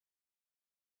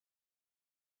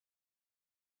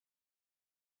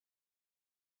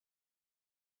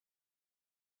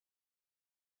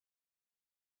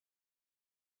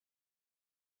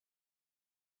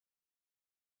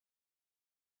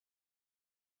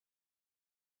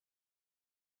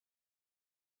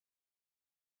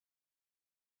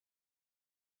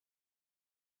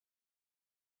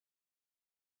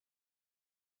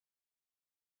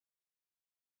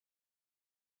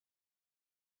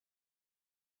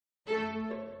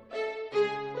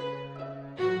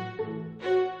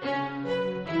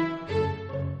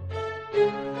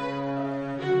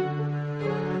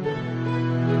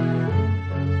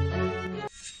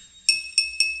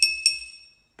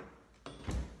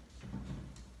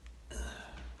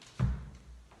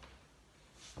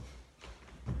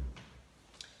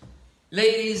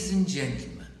Ladies and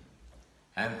gentlemen,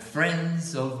 and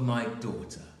friends of my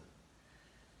daughter,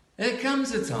 there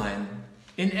comes a time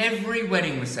in every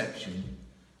wedding reception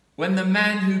when the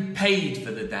man who paid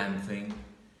for the damn thing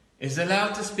is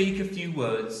allowed to speak a few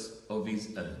words of his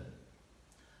own.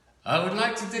 I would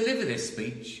like to deliver this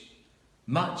speech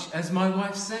much as my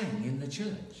wife sang in the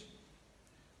church,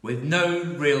 with no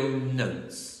real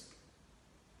notes.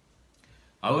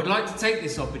 I would like to take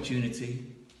this opportunity,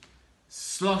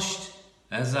 sloshed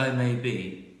as I may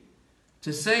be,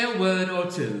 to say a word or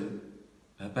two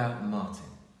about Martin.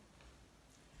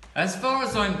 As far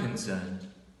as I'm concerned,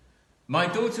 my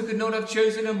daughter could not have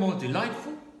chosen a more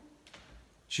delightful,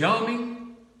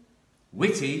 charming,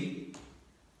 witty,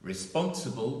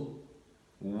 responsible,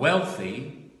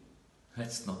 wealthy,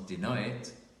 let's not deny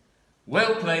it,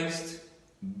 well-placed,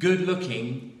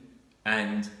 good-looking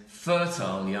and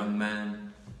fertile young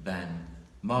man than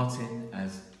Martin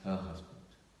as her husband.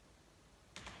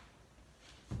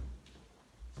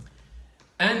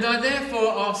 And I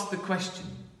therefore ask the question,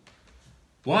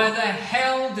 why the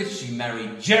hell did she marry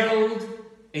Gerald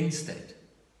instead?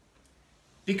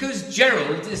 Because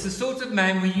Gerald is the sort of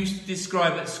man we used to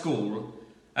describe at school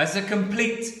as a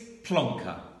complete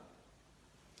plonker.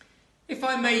 If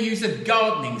I may use a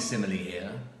gardening simile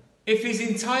here, if his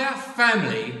entire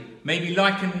family may be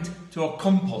likened to a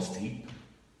compost heap,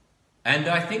 and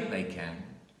I think they can,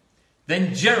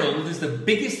 then Gerald is the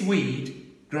biggest weed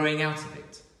growing out of it.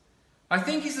 I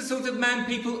think he's the sort of man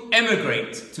people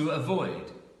emigrate to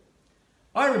avoid.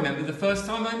 I remember the first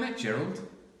time I met Gerald.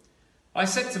 I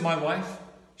said to my wife,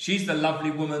 she's the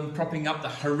lovely woman propping up the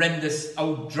horrendous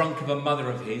old drunk of a mother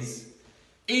of his,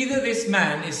 either this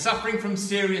man is suffering from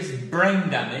serious brain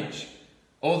damage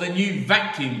or the new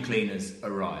vacuum cleaners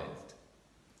arrived.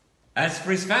 As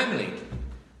for his family,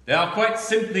 they are quite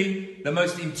simply the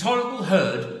most intolerable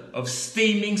herd of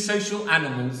steaming social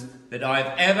animals that I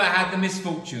have ever had the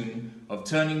misfortune of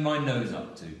turning my nose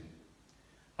up to.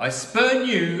 I spurn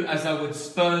you as I would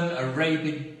spurn a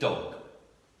rabid dog.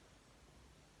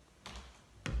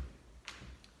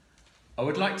 I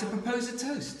would like to propose a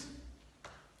toast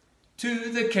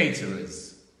to the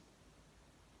caterers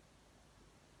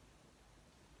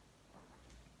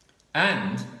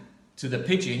and to the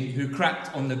pigeon who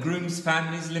crapped on the groom's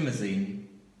family's limousine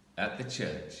at the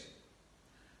church.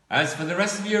 As for the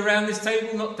rest of you around this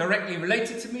table not directly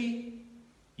related to me,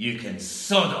 you can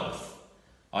sod off.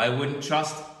 I wouldn't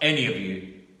trust any of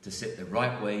you to sit the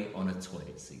right way on a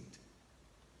toilet seat.